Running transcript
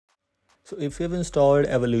So if you've installed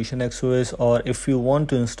Evolution XOS or if you want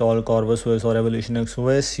to install Corvus OS or Evolution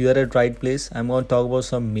XOS, you're at right place. I'm going to talk about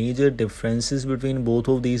some major differences between both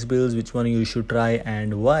of these builds, which one you should try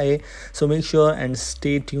and why. So make sure and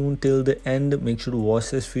stay tuned till the end. Make sure to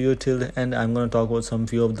watch this video till the end. I'm going to talk about some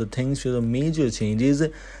few of the things, few of the major changes.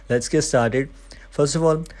 Let's get started. First of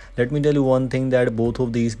all, let me tell you one thing, that both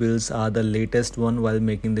of these builds are the latest one while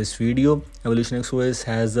making this video. Evolution XOS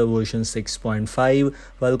has the version 6.5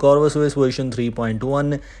 while Corvus OS version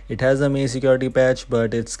 3.1. It has a May security patch,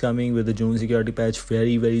 but it's coming with the June security patch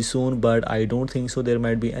very soon. But I don't think so there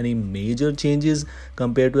might be any major changes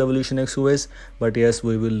compared to Evolution XOS, but yes,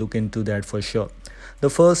 we will look into that for sure. The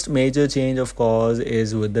first major change, of course,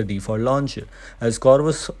 is with the default launcher, as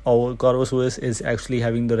Corvus OS is actually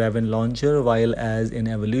having the Raven launcher, while as in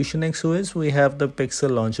Evolution XOS we have the Pixel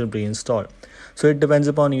launcher pre-installed. So it depends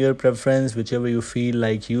upon your preference, whichever you feel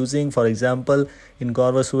like using. For example, in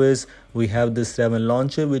Corvus OS we have this Raven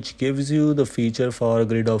launcher, which gives you the feature for a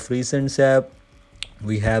grid of recent app.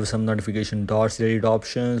 We have some notification dots related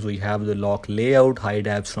options. We have the lock layout, hide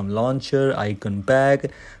apps from launcher, icon pack.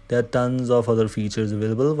 There are tons of other features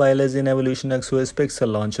available, while as in Evolution XOS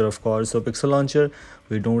Pixel launcher, of course. So Pixel launcher,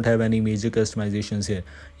 we don't have any major customizations here.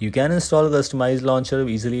 You can install customized launcher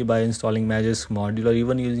easily by installing Magisk module or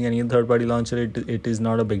even using any third-party launcher. It is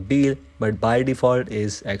not a big deal, but by default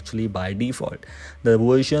is actually by default. The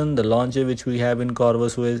launcher which we have in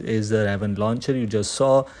Corvus OS is the Raven launcher you just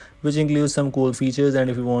saw, which includes some cool features. And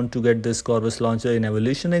if you want to get this Corvus launcher in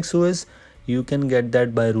Evolution XOS, you can get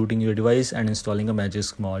that by rooting your device and installing a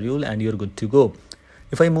Magisk module, and you're good to go.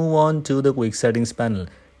 If I move on to the quick settings panel,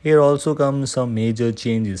 here also comes some major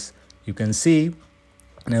changes. You can see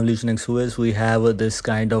in Evolution XOS we have this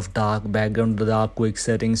kind of dark background, the dark quick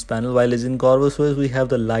settings panel, while as in Corvus OS we have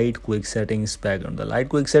the light quick settings background. The light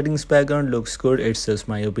quick settings background looks good, it's just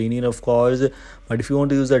my opinion, of course, but if you want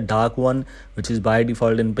to use a dark one, which is by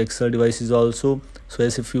default in Pixel devices also, so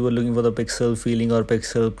as if you were looking for the Pixel feeling or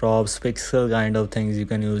Pixel props, Pixel kind of things, you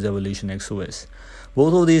can use Evolution XOS.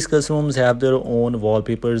 Both of these custom ROMs have their own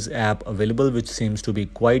wallpapers app available, which seems to be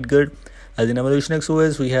quite good. As in Evolution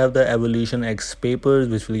XOS, we have the Evolution X papers,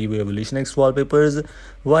 which will give you Evolution X wallpapers,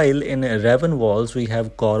 while in Raven walls, we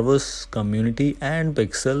have Corvus, Community and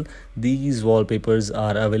Pixel. These wallpapers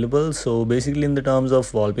are available. So basically in the terms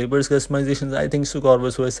of wallpapers customizations, I think so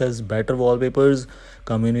Corvus OS has better wallpapers.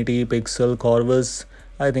 Community, Pixel, Corvus,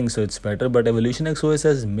 I think so it's better, but Evolution XOS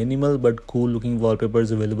has minimal but cool looking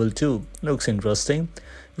wallpapers available too. Looks interesting.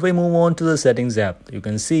 If I move on to the settings app, you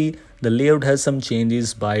can see the layout has some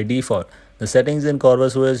changes by default. The settings in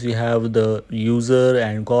Corvus OS, we have the user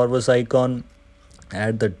and Corvus icon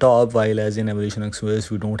at the top, while as in Evolution XOS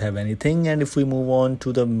we don't have anything. And if we move on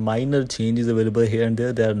to the minor changes available here and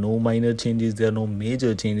there are no minor changes, there are no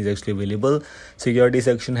major changes actually available. Security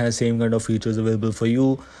section has same kind of features available for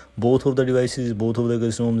you. Both of the devices, both of the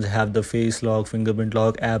customs have the face lock, fingerprint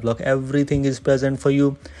lock, app lock, everything is present for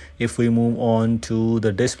you. If we move on to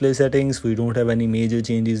the display settings, we don't have any major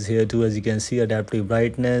changes here too. As you can see, adaptive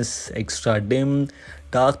brightness, extra dim,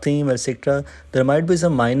 dark theme, etc. There might be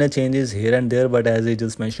some minor changes here and there, but as I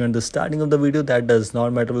just mentioned at the starting of the video, that does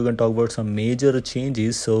not matter. We're going to talk about some major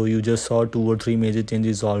changes. So you just saw 2 or 3 major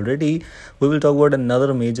changes already. We will talk about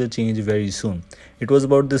another major change very soon. It was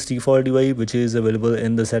about this default UI, which is available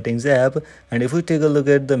in the settings app. And if we take a look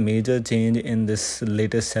at the major change in this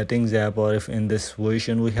latest settings app, or if in this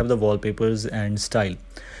version, we have the wallpapers and style.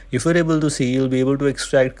 If you're able to see, you'll be able to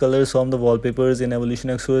extract colors from the wallpapers in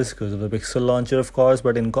Evolution XOS because of the Pixel launcher, of course,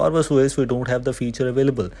 but in Corvus OS we don't have the feature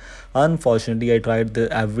available. Unfortunately, I tried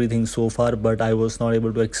everything so far, but I was not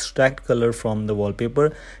able to extract color from the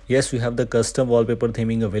wallpaper. Yes, we have the custom wallpaper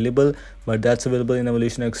theming available, but that's available in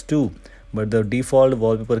Evolution X2. But the default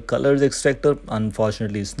wallpaper colors extractor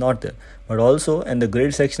unfortunately is not there. But also in the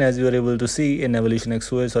grid section, as you are able to see in Evolution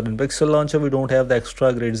XOS or in Pixel launcher, we don't have the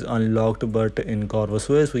extra grids unlocked, but in Corvus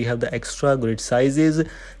OS we have the extra grid sizes,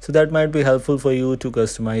 so that might be helpful for you to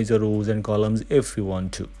customize your rows and columns if you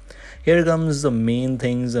want to. Here comes the main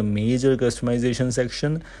things, the major customization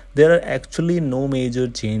section. There are actually no major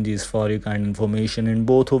changes for your kind information in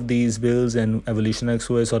both of these builds, and Evolution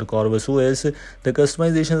XOS or Corvus OS. The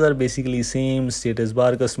customizations are basically same. Status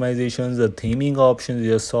bar customizations, the theming options,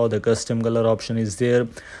 you just saw the custom color option is there.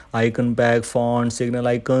 Icon pack, font, signal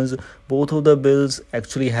icons, both of the builds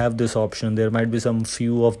actually have this option. There might be some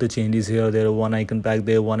few of the changes here. There one icon pack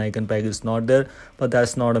there, one icon pack is not there, but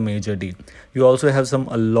that's not a major deal. You also have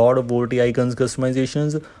a lot of VoLTE icons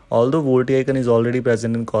customizations. Although VoLTE icon is already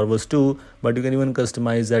present in Corvus 2, but you can even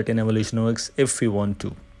customize that in Evolution OS if you want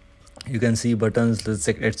to. You can see buttons,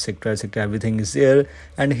 etc, everything is there.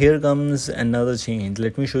 And here comes another change.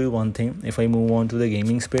 Let me show you one thing. If I move on to the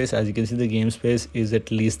gaming space, as you can see, the game space is at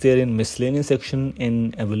least there in miscellaneous section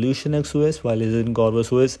in Evolution XOS, while is in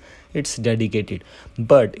Corvus OS it's dedicated.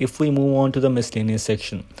 But if we move on to the miscellaneous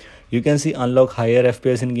section, you can see unlock higher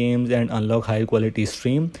FPS in games and unlock higher quality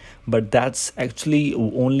stream, but that's actually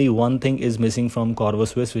only one thing is missing from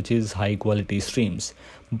Corvus OS, which is high quality streams.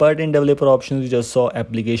 But in developer options, we just saw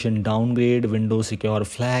application downgrade, Windows secure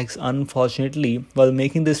flags. Unfortunately, while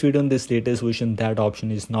making this video in this latest version, that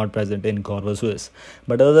option is not present in Corvus OS.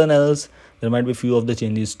 But other than else, there might be few of the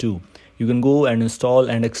changes too. You can go and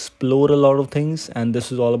install and explore a lot of things, and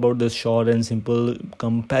this is all about this short and simple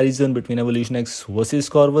comparison between Evolution X versus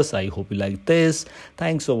Corvus. I hope you like this.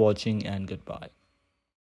 Thanks for watching and goodbye.